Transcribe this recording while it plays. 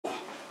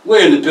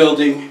We're in the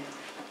building.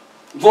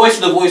 Voice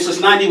of the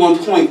Voiceless,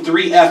 91.3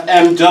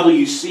 FM,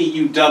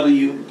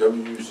 WCUW.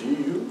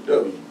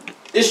 WCUW.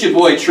 It's your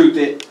boy, Truth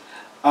It.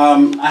 I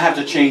have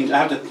to change. I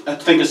have to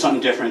think of something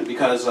different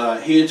because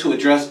here to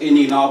address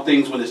any and all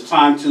things when it's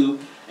time to,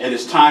 and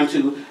it's time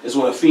to is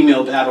what a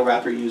female battle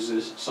rapper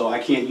uses. So I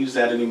can't use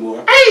that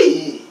anymore.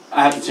 Hey!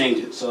 I have to change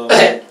it. So.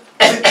 Hey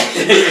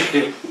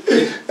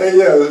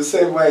yo,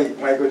 say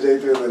Michael J.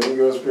 Thriller,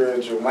 Negro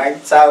Spiritual.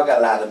 Mike Talk, a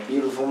lot of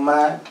beautiful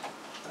mind.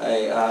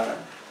 Hey,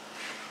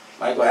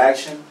 Michael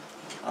Action,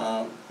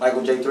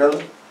 Michael J.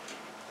 Thriller.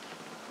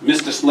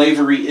 Mr.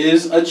 Slavery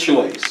is a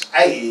choice.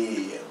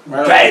 Hey,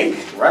 bang,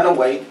 run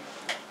away.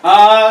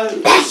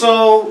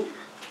 So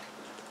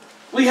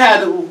we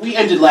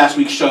ended last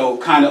week's show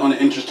kind of on an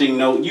interesting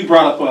note. You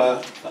brought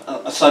up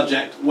a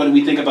subject. What do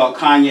we think about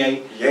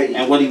Kanye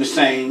and what he was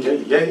saying?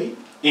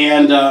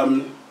 And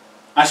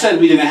I said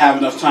we didn't have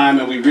enough time,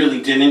 and we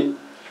really didn't.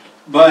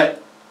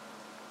 But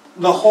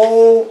the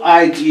whole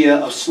idea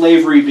of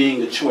slavery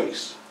being a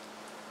choice.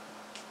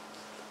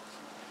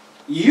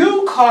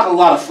 You caught a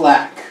lot of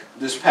flack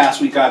this past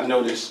week, I've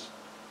noticed,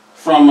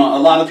 from a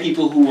lot of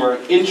people who were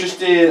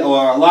interested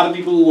or a lot of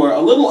people who were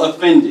a little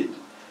offended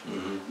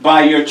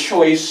by your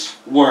choice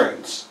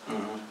words.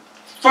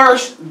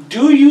 First,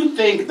 do you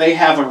think they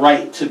have a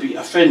right to be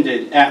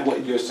offended at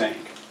what you're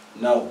saying?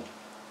 No,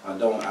 I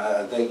don't.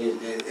 I think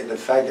the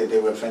fact that they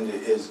were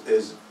offended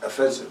is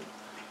offensive.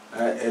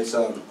 It's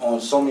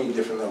on so many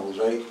different levels,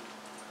 right?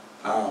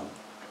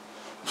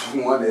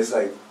 One is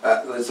like,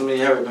 let somebody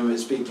have it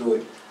speak through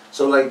it.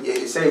 So like,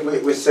 say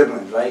we're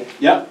siblings, right?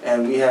 Yep.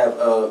 And we have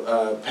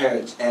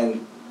parents,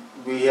 and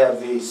we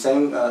have the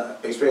same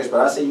experience.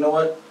 But I say, you know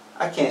what?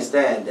 I can't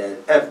stand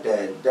Dad. F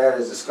Dad. Dad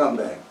is a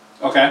scumbag.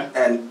 Okay.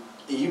 And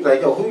you be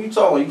like, yo, who you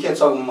talking? You can't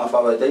talk about my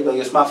father like that. You be like,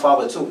 it's my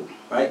father too,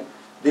 right?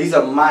 These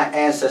are my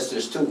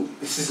ancestors too.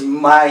 This is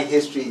my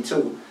history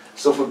too.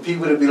 So for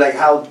people to be like,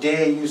 how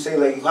dare you say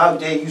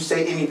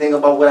anything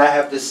about what I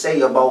have to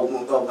say about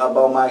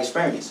my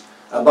experience,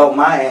 about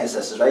my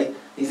ancestors, right?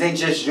 These ain't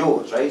just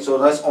yours, right? So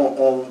that's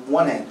on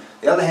one hand.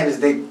 The other hand is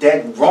they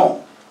dead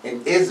wrong.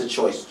 It is a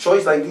choice.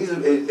 Choice like these,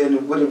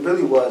 and what it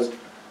really was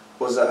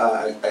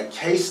a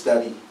case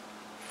study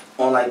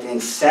on like the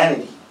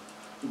insanity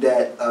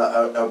that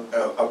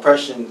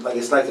oppression, like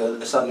it's like a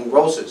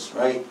neurosis,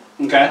 right?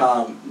 Okay.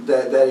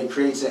 That it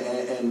creates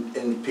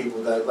in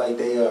people that like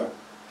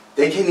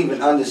they can't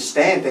even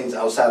understand things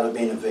outside of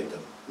being a victim.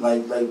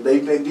 Like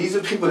these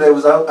are people that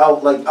was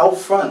out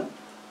front.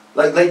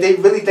 Like they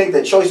really think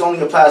that choice only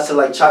applies to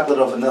like chocolate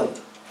or vanilla.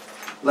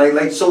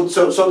 So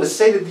to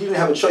say that you didn't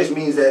have a choice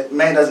means that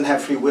man doesn't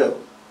have free will,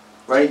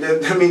 right?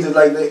 That means that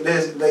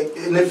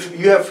and if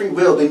you have free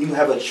will, then you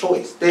have a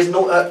choice. There's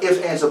no ifs,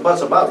 ands, or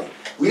buts about it.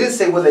 We didn't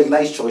say were they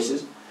nice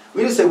choices.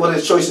 We didn't say whether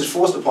the choices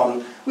forced upon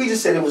them. We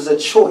just said it was a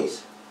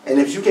choice. And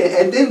if you can,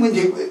 and then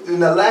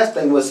and the last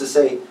thing was to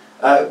say,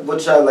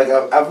 which I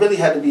really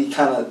had to be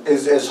kind of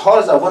as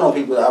hard as I went on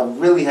people. I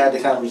really had to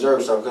kind of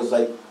reserve stuff because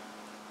like.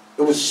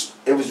 It was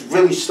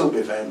really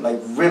stupid, man. Like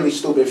really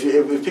stupid.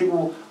 If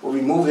people will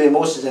remove their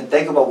emotions and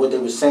think about what they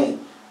were saying,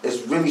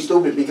 it's really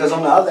stupid. Because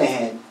on the other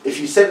hand, if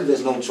you said that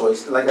there's no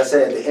choice, like I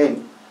said at the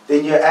end,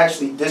 then you're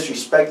actually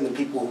disrespecting the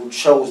people who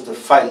chose to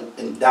fight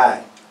and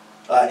die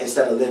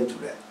instead of live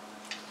through that.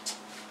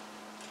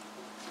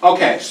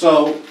 Okay,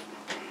 so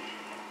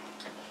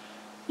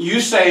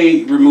you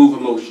say remove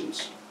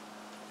emotions.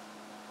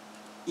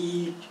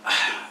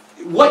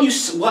 What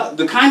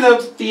the kind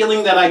of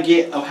feeling that I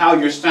get of how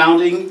you're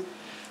sounding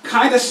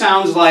kind of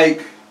sounds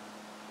like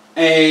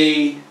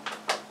a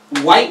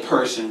white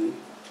person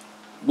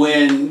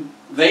when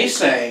they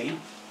say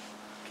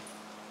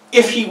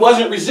if he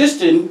wasn't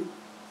resisting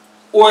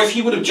or if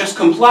he would have just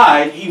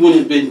complied, he wouldn't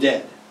have been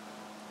dead.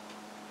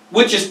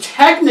 Which is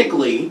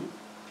technically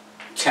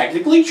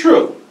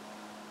true.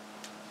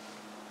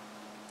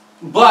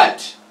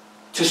 But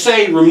to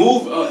say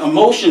remove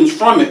emotions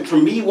from it,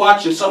 from me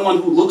watching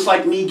someone who looks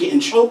like me getting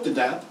choked to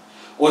death,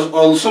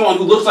 or someone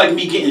who looks like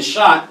me getting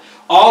shot,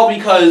 all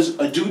because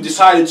a dude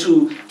decided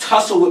to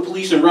tussle with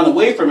police and run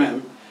away from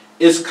him,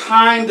 is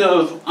kind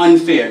of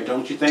unfair,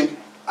 don't you think?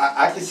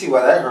 I can see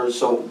why that hurts.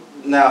 So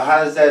now,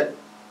 how is that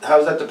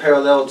the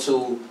parallel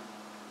to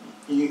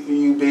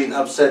you being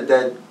upset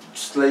that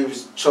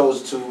slaves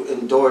chose to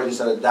endure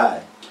instead of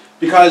die?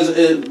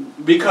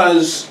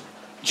 Because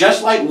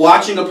just like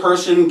watching a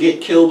person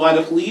get killed by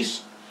the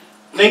police,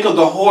 think of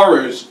the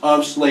horrors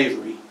of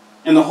slavery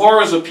and the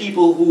horrors of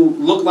people who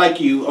look like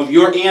you, of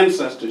your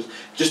ancestors.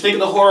 Just think of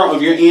the horror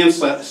of your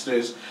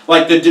ancestors,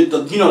 like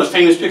the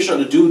famous picture of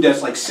the dude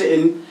that's like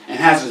sitting and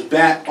has his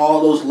back,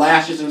 all those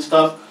lashes and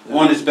stuff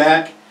on his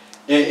back,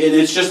 and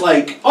it's just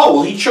like, oh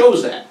well, he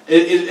chose that.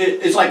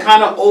 It's like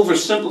kind of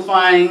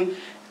oversimplifying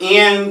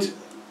and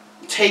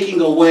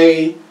taking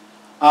away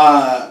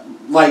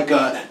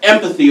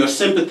empathy or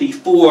sympathy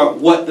for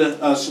what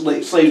the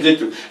slaves did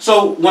through.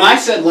 So when I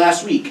said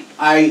last week,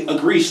 I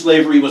agree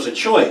slavery was a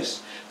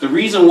choice. The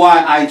reason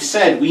why I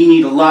said we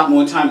need a lot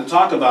more time to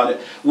talk about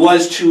it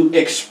was to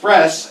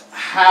express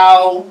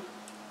how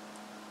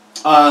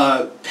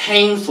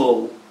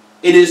painful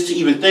it is to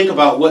even think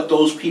about what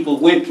those people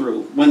went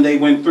through when they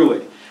went through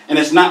it. And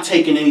it's not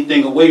taking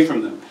anything away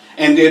from them.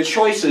 And their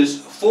choices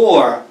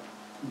for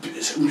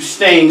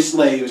staying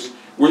slaves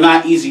were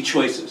not easy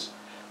choices.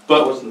 But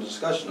that wasn't a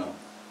discussion, though.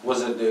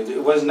 Was it?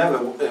 It was never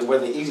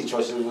whether easy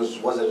choice. It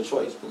was it a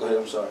choice? Go ahead.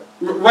 I'm sorry.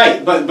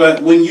 Right,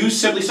 but when you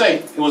simply say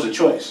it was a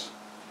choice,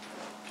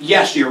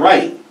 yes, you're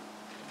right.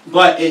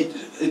 But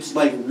it's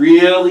like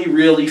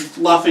really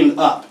fluffing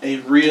up a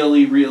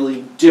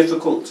really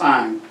difficult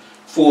time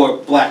for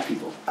black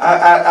people.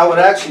 I would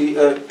actually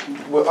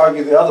would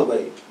argue the other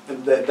way,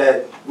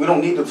 that we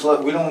don't need to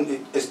flood. We don't.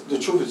 It's, the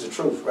truth is the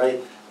truth,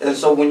 right? And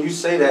so when you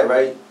say that,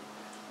 right,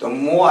 the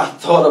more I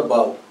thought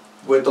about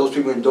what those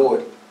people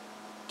endured,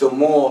 the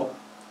more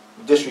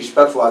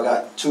disrespectful I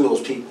got to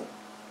those people,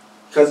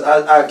 because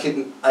I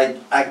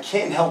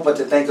can't help but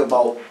to think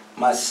about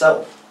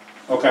myself.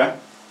 Okay.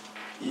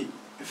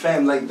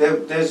 Fam, like there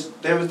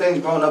were things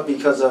growing up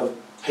because of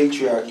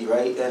patriarchy,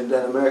 right? And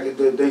then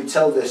America, they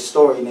tell this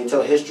story and they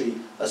tell history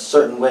a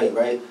certain way,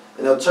 right?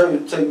 And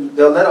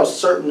they'll let out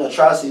certain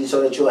atrocities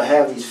so that you'll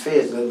have these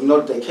fears, that you know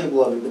that they're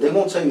capable of it, but they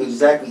won't tell you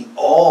exactly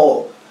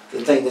all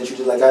the things that you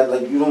did.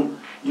 Like you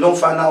don't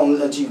find out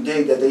until you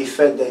dig that they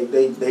fed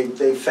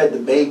the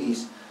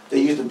babies.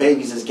 They used the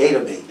babies as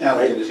gator bait,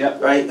 right?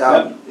 Yep. Right.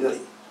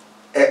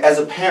 As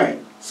a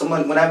parent,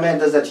 when that man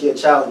does that to your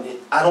child,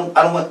 I don't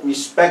want to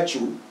respect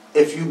you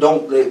if you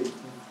don't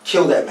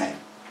kill that man.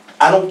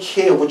 I don't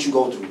care what you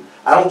go through.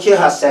 I don't care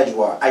how sad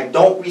you are. I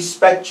don't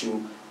respect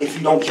you if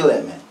you don't kill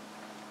that man.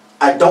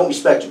 I don't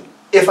respect you.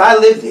 If I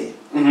live there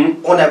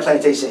on that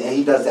plantation and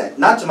he does that,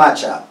 not to my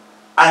child,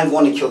 I'm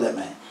going to kill that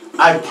man.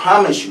 I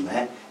promise you,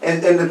 man.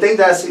 And the thing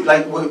that I see,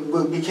 like, what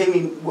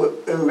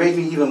enraged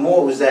me even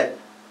more was that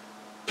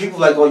people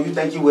like, oh, you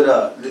think you would,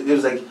 it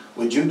was like,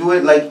 would you do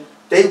it? Like,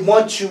 they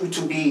want you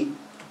to be,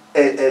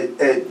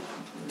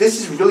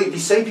 this is really, the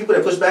same people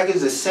that push back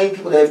is the same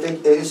people that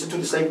if they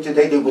instituted slavery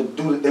today, they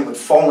would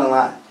fall in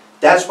line.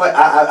 That's why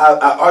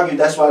I argue,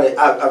 that's why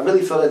I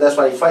really feel that that's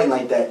why they're fighting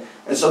like that.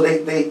 And so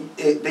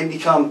they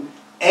become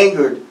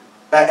angered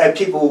at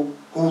people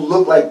who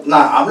look like,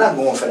 nah, I'm not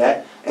going for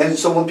that. And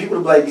so when people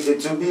are like,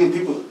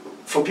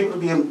 for people to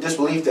be in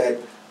disbelief that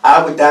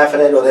I would die for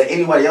that or that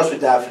anybody else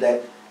would die for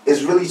that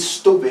is really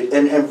stupid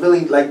and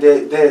really like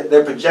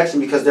their projection,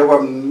 because there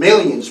were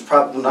millions,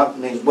 probably not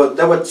millions, but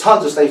there were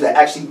tons of slaves that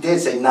actually did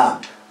say,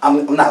 nah,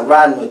 I'm not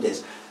riding with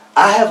this.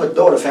 I have a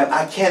daughter, fam.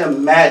 I can't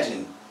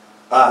imagine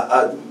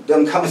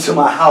them coming to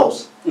my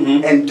house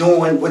and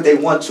doing what they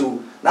want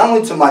to, not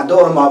only to my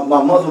daughter,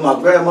 my mother, my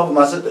grandmother,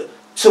 my sister,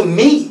 to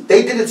me.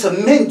 They did it to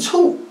men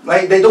too.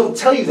 Like, they don't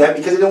tell you that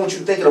because they don't want you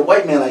to think of a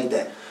white man like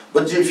that.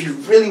 But if you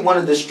really want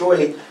to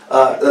destroy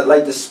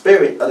like the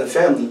spirit of the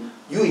family,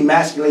 you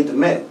emasculate the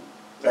men,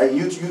 right?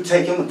 You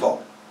take him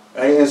apart,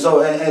 right? And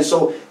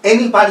so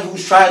anybody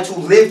who's trying to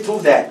live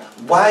through that,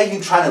 why are you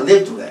trying to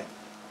live through that?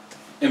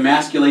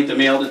 Emasculate the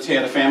male to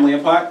tear the family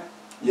apart?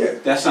 Yeah.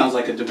 That sounds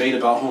like a debate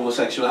about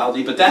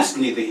homosexuality, but that's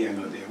neither here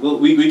nor there.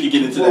 We could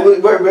get into that.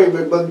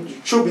 Wait,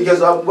 but true, because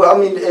well, I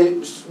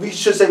mean, we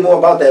should say more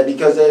about that,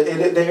 because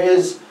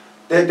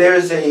there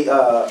is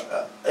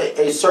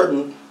a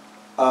certain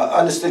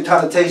understood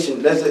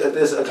connotation.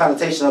 There's a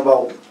connotation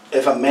about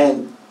if a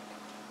man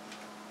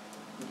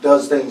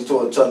does things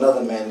to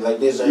another man, like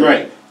there's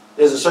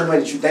a certain way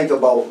that you think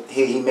about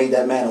he made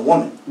that man a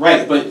woman.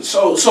 Right, but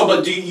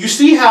but do you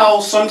see how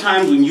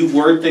sometimes when you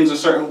word things a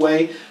certain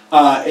way,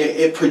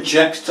 it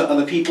projects to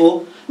other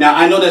people? Now,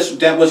 I know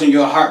that wasn't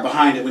your heart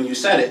behind it when you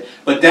said it,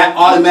 but that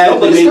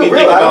automatically made me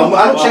think about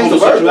I don't change the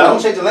word. I don't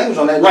change the language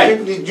on that. Right.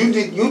 You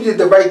did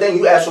the right thing.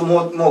 You asked for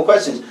more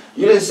questions.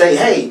 You didn't say,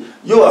 hey,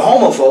 you're a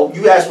homophobe.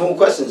 You asked for more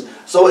questions.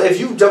 So if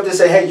you jumped and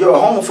say, hey, you're a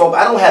homophobe,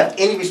 I don't have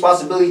any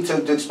responsibility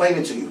to explain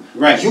it to you.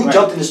 Right. You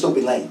jumped in the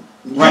stupid lane.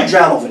 You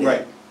drowned over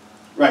there.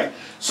 Right.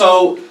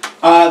 So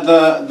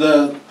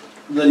the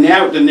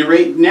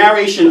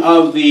narration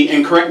of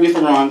and correct me if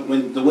I'm wrong,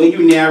 when the way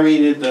you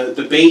narrated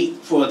the bait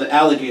for the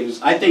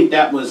alligators, I think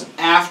that was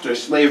after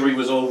slavery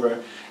was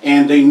over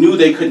and they knew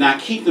they could not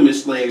keep them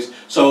as slaves,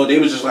 so they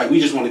was just like, we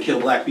just want to kill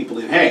black people,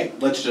 and hey,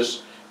 let's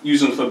just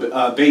use them for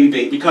baby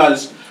bait.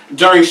 Because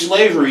during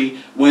slavery,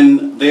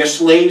 when their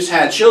slaves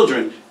had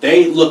children,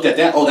 they looked at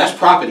that, oh, that's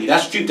property,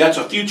 that's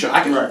a future.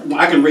 I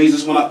can raise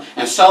this one up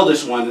and sell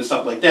this one and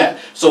stuff like that.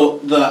 So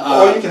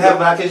or you can have,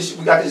 I can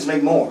just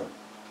make more.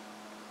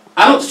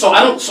 But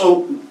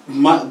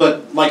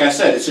like I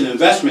said, it's an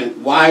investment.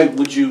 Why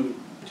would you?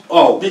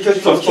 Oh, because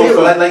you can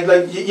kill. Like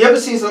you ever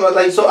seen something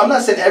like? So I'm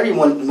not saying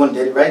everyone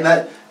did it, right?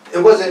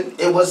 It wasn't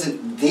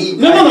the.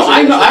 No.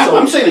 I know.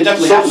 I'm saying it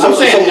definitely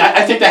happened.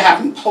 I think that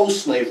happened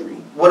post slavery.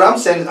 What I'm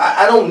saying is,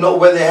 I don't know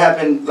whether it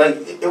happened. Like,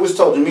 it was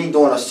told to me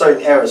during a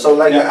certain era. So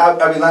like,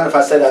 I'd be lying if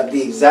I said that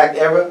the exact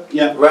era.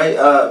 Yeah. Right.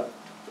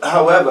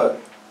 However,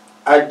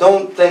 I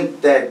don't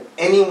think that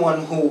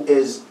anyone who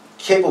is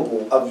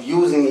capable of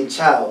using a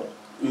child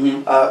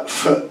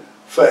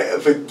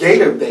for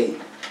gator bait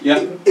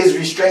is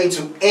restrained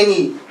to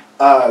any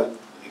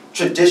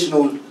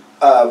traditional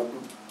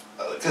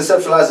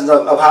conceptualizing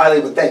of how they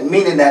would think.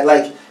 Meaning that,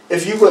 like,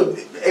 if you were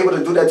able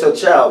to do that to a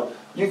child,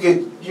 you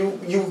could,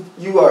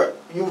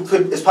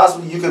 it's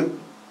possible you could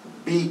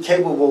be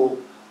capable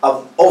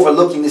of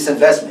overlooking this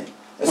investment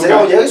and say,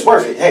 oh yeah, it's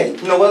worth it. Hey,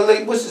 you know what?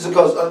 Like, what's this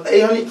cost?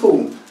 $800,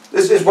 cool.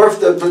 This is worth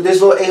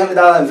this little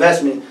 $800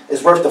 investment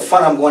is worth the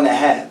fun I'm going to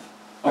have.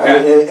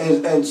 Okay.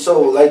 Right? And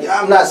so, like,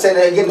 I'm not saying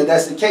that again that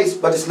that's the case,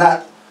 but it's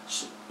not.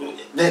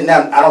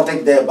 Now, I don't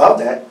think they're above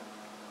that.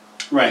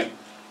 Right.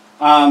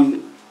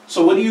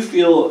 So what do you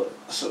feel?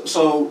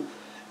 So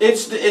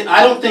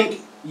I don't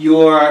think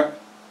your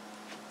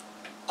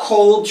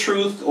cold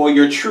truth or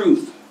your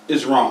truth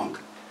is wrong.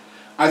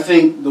 I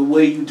think the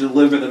way you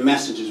deliver the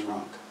message is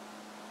wrong.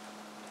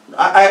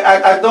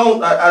 I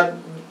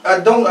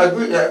don't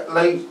agree.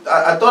 Like,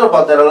 I thought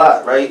about that a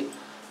lot, right?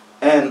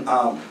 And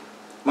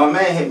my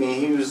man hit me.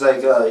 He was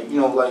like, you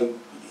know, like,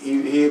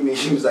 he hit me.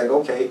 He was like,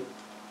 okay.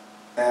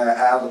 And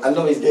I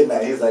know he's getting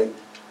that. He's like,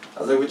 I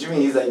was like, what you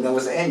mean? He's like, no,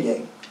 it's the end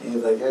game. And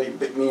he's like, hey,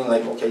 meaning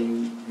like, okay,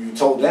 you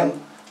told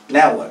them,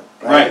 now what?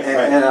 Right.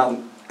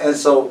 And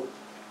so,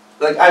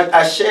 like,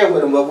 I shared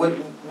with him, but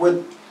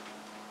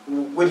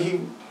what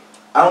he,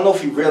 I don't know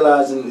if he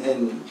realized,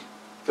 and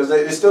because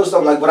there's still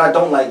something, like, what I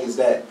don't like is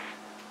that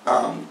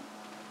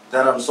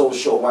that I'm so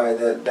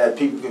short-wired that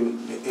people can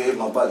hit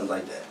my buttons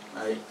like that,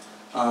 right?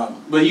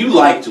 But you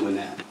like doing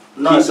that.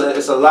 No,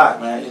 it's a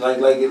lot, man.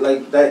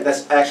 Like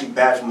that's actually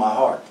bad for my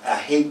heart. I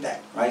hate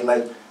that, right?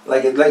 Like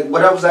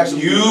what I was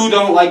actually. You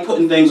don't like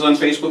putting things on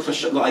Facebook for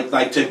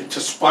like to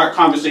spark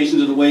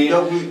conversations in the way. You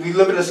know, we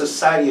live in a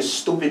society of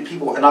stupid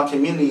people, and our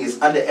community is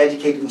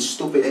undereducated and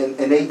stupid,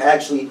 and they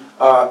actually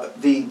are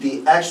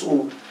the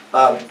actual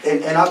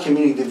in our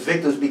community, the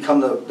victims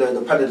become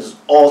the predators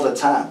all the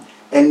time.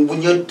 And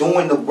when you're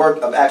doing the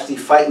work of actually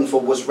fighting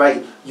for what's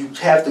right, you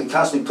have to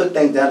constantly put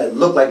things down that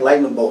look like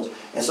lightning bolts.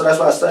 And so that's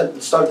why I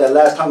started that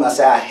last comment. I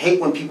said I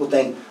hate when people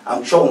think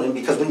I'm trolling,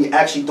 because when you're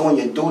actually doing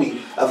your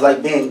duty of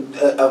like being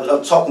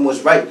of talking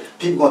what's right,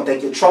 people gonna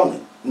think you're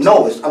trolling.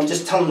 No, I'm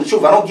just telling the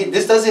truth.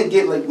 This doesn't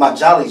get like my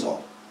jollies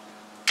off.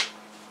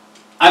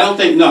 I don't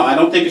think I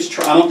don't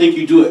think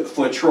you do it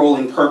for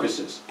trolling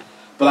purposes.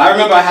 But I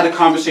remember I had a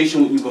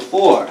conversation with you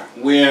before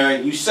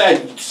where you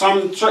said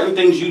certain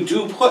things you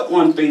do put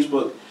on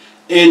Facebook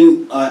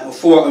in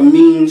for a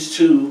means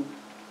to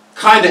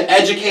kind of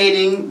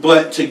educating,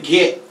 but to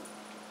get,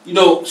 you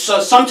know, so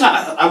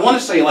sometimes I want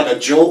to say like a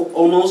joke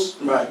almost.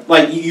 Right.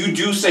 Like you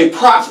do say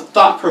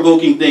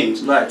thought-provoking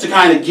things, right, to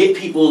kind of get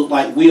people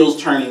like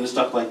wheels turning and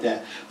stuff like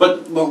that.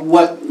 But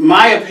what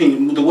my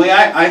opinion, the way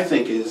I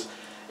think is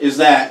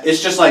that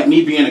it's just like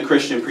me being a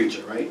Christian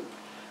preacher, right?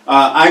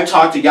 I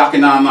talked to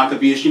Yachanan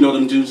Maccabeus, you know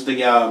them dudes, the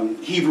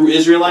Hebrew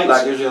Israelites.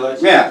 Black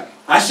Israelites? Yeah.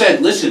 I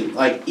said, listen,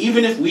 like,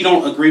 even if we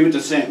don't agree with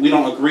the same, we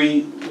don't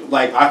agree,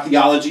 like, our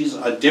theologies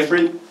are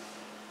different,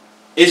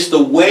 it's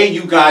the way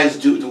you guys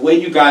do, the way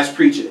you guys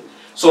preach it.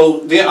 So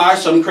there are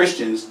some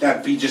Christians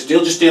that they'll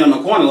just stand on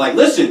the corner like,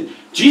 listen,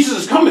 Jesus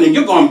is coming and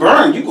you're going to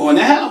burn, you're going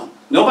to hell.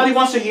 Nobody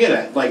wants to hear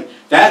that. Like,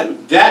 that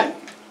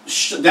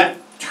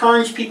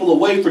turns people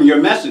away from your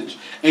message.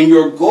 And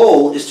your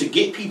goal is to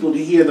get people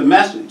to hear the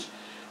message.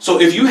 So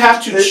if you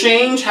have to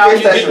change how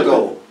you get the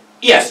goal,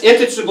 yes,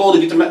 if it's the goal to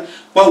get the message,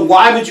 but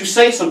why would you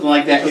say something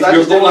like that? If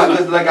your goal is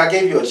not, like, I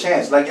gave you a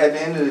chance. Like, at the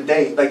end of the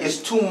day, like, it's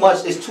too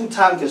much. It's too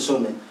time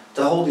consuming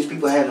to hold these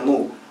people hand to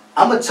move.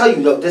 I'm gonna tell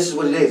you though, this is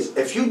what it is.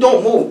 If you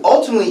don't move,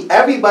 ultimately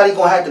everybody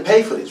gonna have to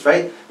pay for this,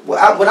 right?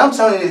 What I'm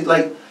telling you is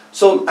like.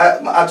 So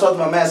I talked to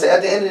my man. I said,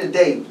 at the end of the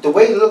day, the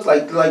way it looks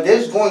like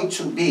there's going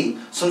to be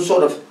some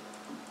sort of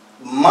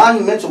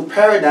monumental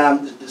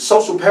paradigm,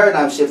 social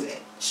paradigm shift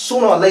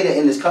sooner or later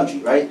in this country,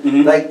 right?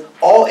 Mm-hmm. Like,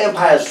 all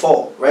empires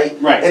fall, right?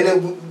 Right. And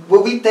then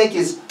what we think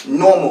is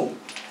normal.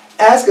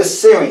 Ask a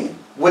Syrian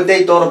what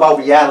they thought about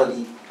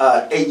reality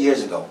 8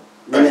 years ago.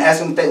 Right. And ask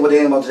them what they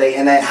think about today,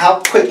 and then how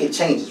quick it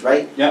changes,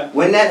 right? Yep.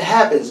 When that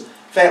happens,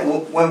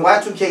 when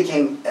Y2K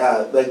came,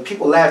 like,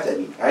 people laughed at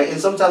me, right?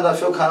 And sometimes I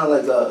feel kind of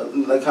like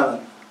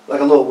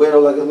a little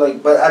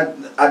weirdo, but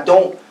I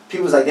don't.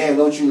 People's like, damn,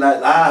 don't you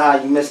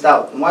not? You missed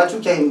out. When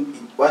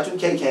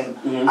Y2K came,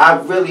 mm-hmm.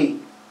 I really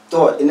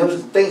thought, and there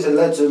was things that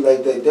led to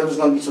like there was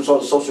going to be some sort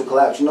of social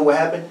collapse. You know what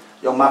happened?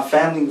 Yo, my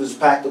family was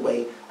packed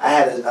away. I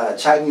had a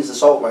Chinese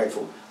assault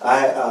rifle. I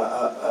had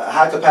a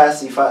high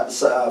capacity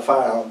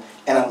firearm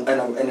and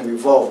a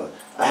revolver.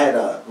 I had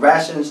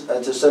rations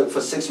to serve for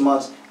 6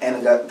 months,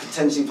 and a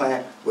contingency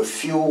plan with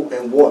fuel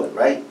and water.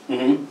 Right?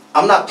 Mm-hmm.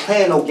 I'm not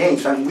playing no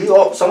games, fam. This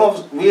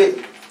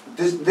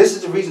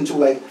is the reason too.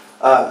 Like,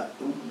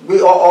 we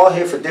are all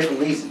here for different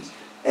reasons.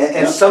 And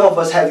yep. Some of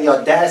us have the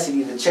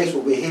audacity to chase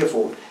what we're here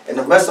for. And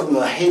the rest of them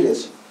are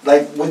haters.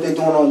 Like what they're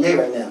doing on Ye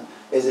right now.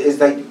 Is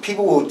like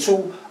people who are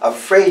too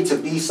afraid to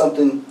be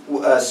something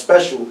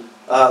special,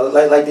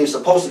 like they're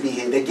supposed to be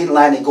here. They get in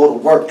line and go to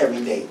work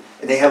every day.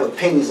 And they have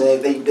opinions,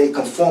 and they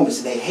conformists,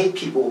 and they hate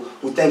people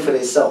who think for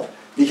themselves.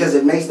 Because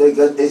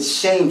it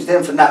shames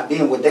them for not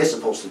being what they're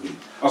supposed to be.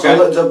 Okay.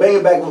 So to bring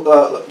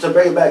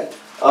it back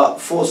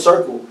full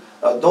circle,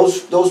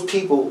 those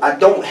people, I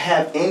don't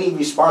have any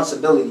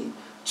responsibility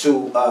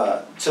to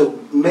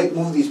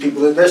move these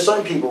people. There's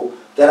certain people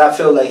that I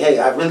feel like, hey,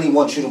 I really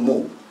want you to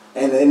move,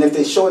 and if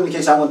they show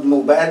indication I want to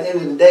move, but at the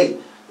end of the day,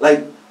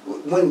 like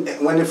when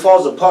it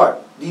falls apart,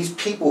 these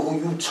people who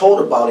you told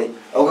about it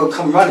are gonna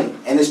come running,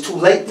 and it's too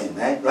late then,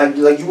 right?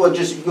 Like you were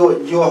just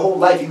your whole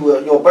life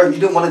your birth. You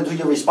didn't want to do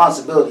your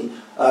responsibility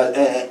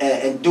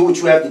and do what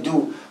you have to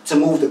do to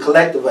move the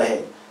collective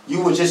ahead.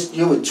 You were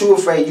too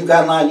afraid. You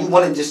got in line. You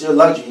wanted just your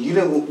luxury.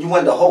 You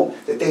wanted to hope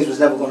that things was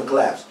never going to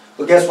collapse.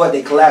 But guess what?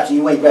 They collapsed, and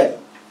you ain't ready.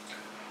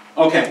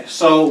 Okay,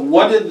 so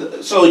what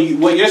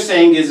you're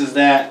saying is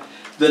that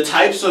the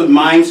types of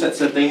mindsets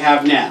that they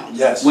have now,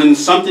 yes, when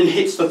something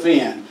hits the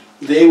fan,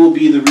 they will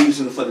be the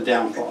reason for the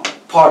downfall.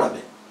 Part of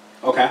it.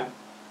 Okay.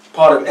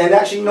 Part of it. And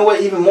actually, you know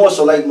what? Even more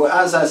so, like what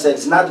Einstein said,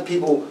 it's not the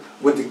people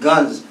with the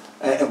guns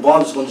and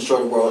bombs that's going to destroy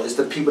the world. It's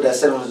the people that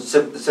sit on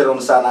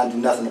the sideline and do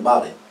nothing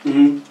about it.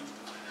 Mm-hmm.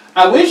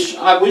 I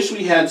wish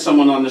we had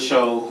someone on the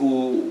show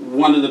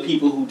one of the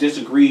people who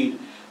disagreed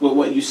with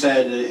what you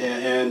said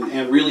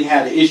and really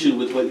had an issue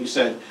with what you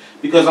said,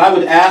 because I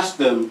would ask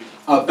them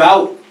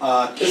about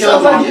It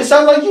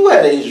sounds like you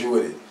had an issue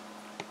with it.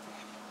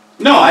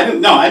 No, I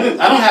didn't. No, I didn't.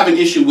 I don't have an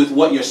issue with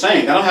what you're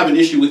saying. I don't have an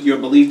issue with your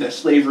belief that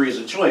slavery is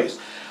a choice.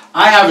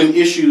 I have an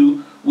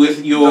issue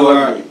with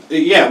your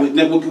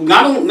with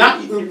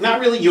not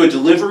really your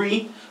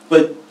delivery,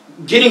 but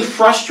getting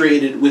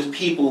frustrated with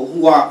people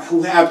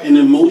who have an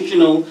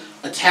emotional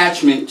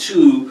attachment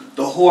to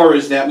the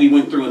horrors that we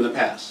went through in the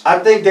past. I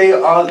think they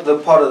are the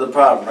part of the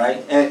problem,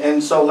 right?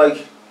 And so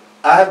like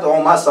I have to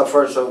own myself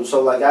first.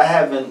 So like I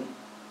haven't.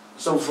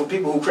 So for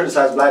people who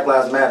criticize Black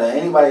Lives Matter,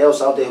 anybody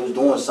else out there who's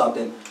doing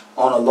something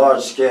on a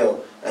large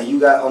scale, and you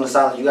got on the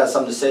silence, you got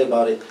something to say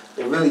about it,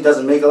 it really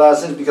doesn't make a lot of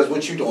sense because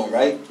what you doing,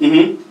 right?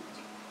 Mm-hmm.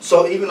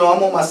 So even though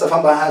I'm on my stuff,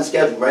 I'm behind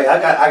schedule, right?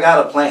 I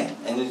got a plan,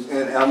 and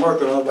I'm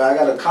working on it, but I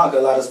got to conquer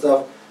a lot of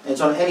stuff. And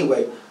so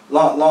anyway,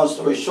 long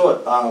story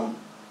short, the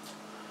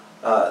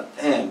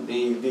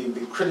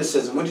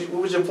criticism. What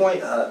was your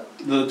point?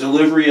 The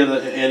delivery of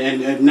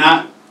and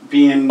not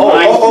being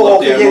mindful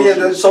of their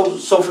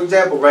emotions. So for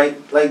example, right?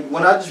 Like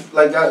when I just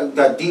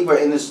got deeper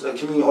in this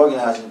community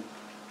organizing,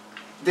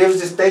 there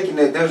was this thinking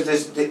that there was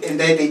this, and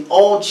they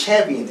all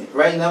championed it,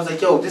 right? And I was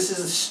like, yo, this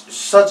is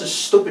such a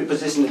stupid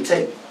position to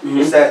take. Mm-hmm.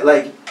 Is that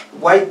like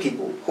white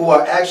people who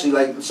are actually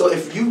like, so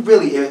if you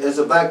really, as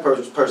a black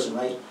person,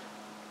 right?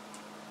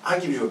 I'll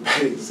give you a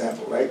better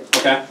example, right?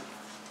 Okay.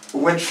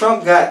 When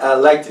Trump got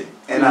elected,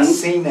 and mm-hmm. I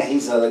seen that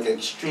he's like an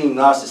extreme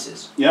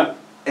narcissist. Yep.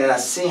 And I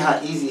seen how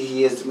easy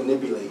he is to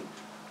manipulate.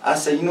 I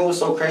said, you know what's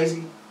so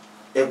crazy?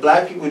 If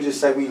black people just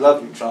say we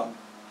love you, Trump,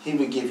 he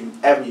would give him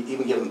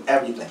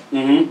everything.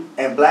 Mm-hmm.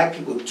 And black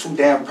people are too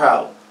damn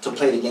proud to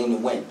play the game to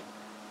win.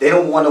 They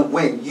don't want to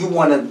win. You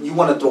want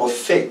to throw a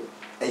fit,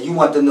 and you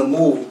want them to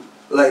move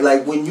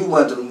like when you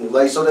want them to move.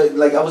 Like so that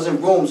like I was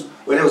in rooms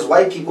where there was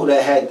white people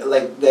that had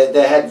like that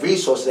had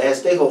resources, that had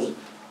stakeholders,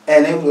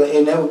 and there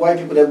were white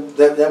people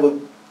that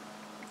would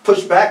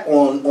push back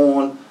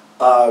on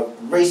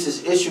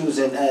racist issues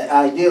and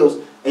ideals.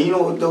 And you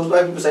know what those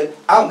white people say?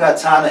 I don't got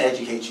time to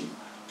educate you.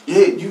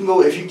 You can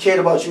go, if you cared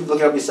about you, look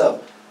it up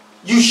yourself.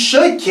 You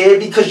should care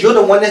because you're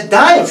the one that's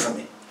dying from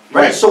it.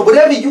 Right? So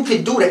whatever you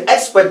can do to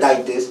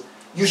expedite this,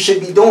 you should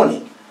be doing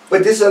it.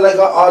 But this is like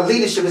our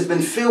leadership has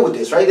been filled with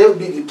this, right? There will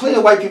be plenty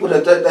of white people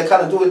that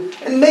kind of do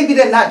it, and maybe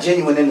they're not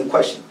genuine in the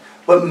question.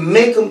 But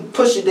make them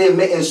push it there and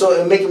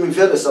make them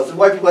reveal themselves. The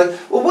white people are like,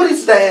 well, what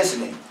is that answer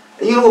then?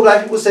 And you know what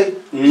black people say?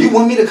 Mm-hmm. You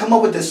want me to come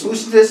up with the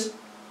solution to this?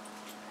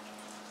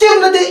 Give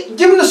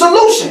them the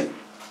solution,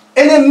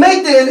 and then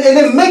make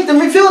them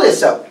reveal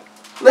themselves.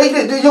 Like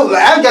I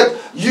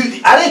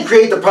didn't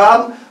create the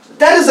problem.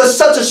 That is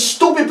such a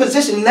stupid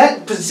position. And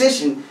that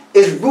position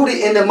is rooted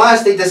in the mind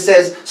state that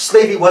says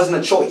slavery wasn't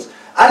a choice.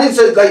 I didn't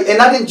say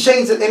and I didn't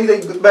change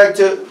anything back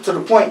to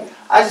the point.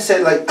 I just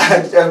said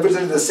I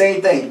presented the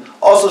same thing.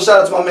 Also,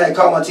 shout out to my man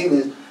Carl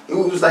Martinez. He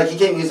was like,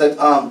 he's like,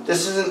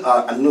 this isn't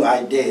a new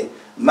idea.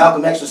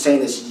 Malcolm X was saying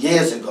this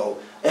years ago.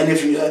 And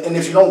if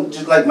you don't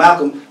just like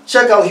Malcolm,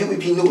 check out Huey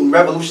P. Newton,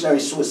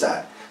 Revolutionary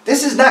Suicide.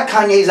 This is not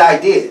Kanye's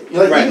idea. You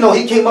know, right. Even though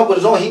he came up with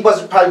his own, he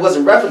probably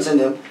wasn't referencing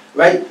them,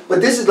 right?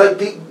 But this is like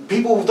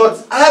people who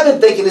thought. I've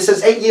been thinking this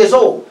since 8 years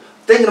old,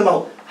 thinking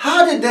about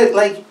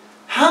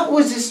how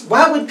was this?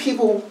 Why would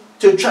people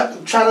try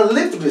to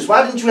live through this?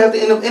 Why didn't you have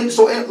to end up?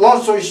 So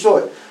long story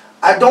short,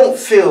 I don't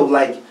feel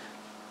like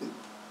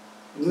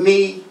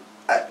me.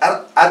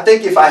 I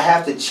think if I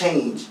have to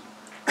change.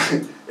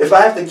 If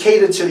I have to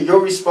cater to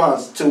your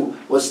response to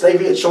was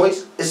slavery a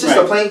choice, it's just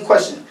a plain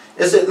question.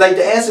 It's like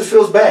the answer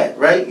feels bad,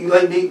 right? You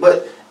like me,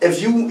 but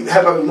if you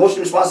have an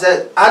emotional response to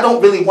that, I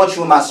don't really want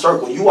you in my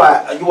circle. You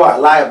are a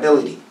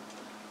liability.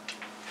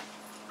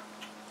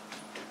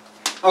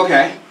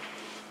 Okay.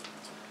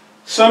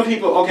 Some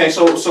people. Okay,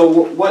 so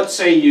what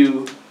say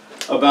you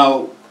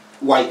about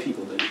white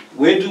people then?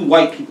 Where do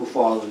white people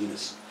fall in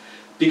this?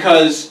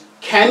 Because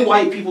can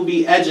white people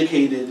be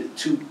educated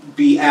to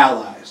be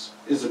allies?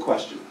 Is the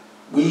question.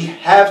 We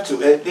have to.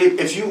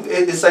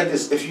 It's like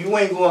this. If you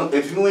ain't going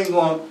to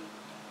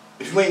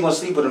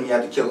sleep with them, you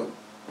have to kill them,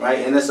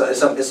 right? And it's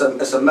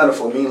a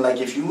metaphor, meaning like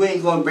if you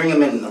ain't gonna bring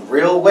them in a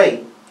real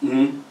way,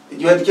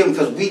 you have to kill them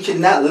because we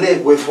cannot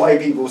live with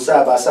white people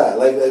side by side,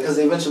 like because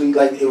eventually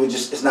like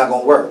it's not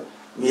gonna work.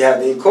 We have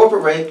to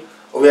incorporate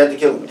or we have to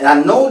kill them. And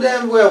I know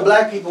damn well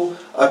black people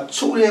are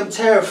too damn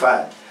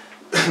terrified.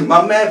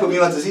 My man put me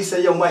on this. He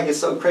said, "Yo, Mike, it's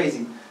so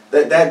crazy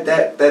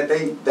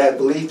that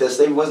belief that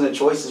slavery wasn't a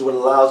choice is what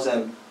allows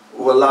them,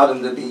 what allowed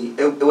them to be.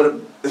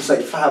 It's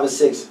like 5 or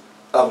 6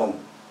 of them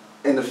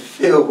in the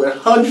field with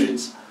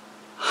hundreds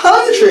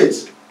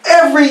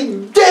every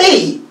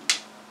day.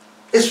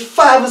 It's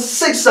 5 or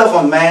 6 of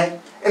them, man,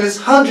 and it's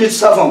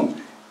hundreds of them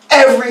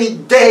every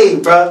day,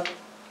 bruh.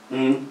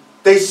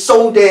 They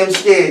so damn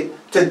scared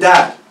to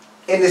die,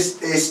 and it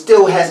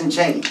still hasn't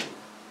changed.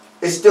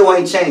 It still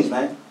ain't changed,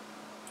 man."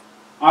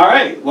 All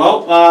right.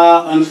 Well,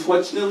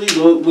 unfortunately,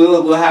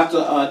 we'll have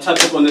to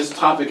touch up on this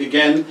topic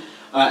again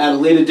at a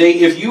later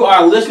date. If you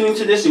are listening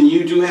to this and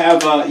you do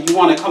have you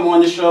want to come on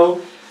the show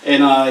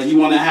and you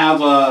want to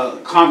have a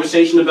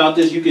conversation about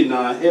this, you can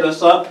hit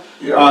us up.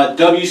 Yeah.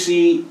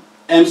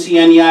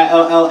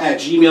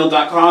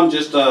 WCMCNEILL@gmail.com.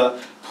 Just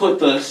put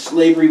the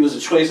slavery was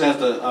a choice as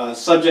the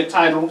subject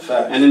title,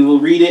 and then we'll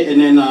read it, and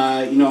then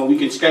we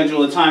can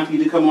schedule a time for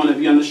you to come on and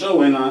be on the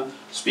show and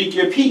speak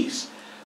your piece.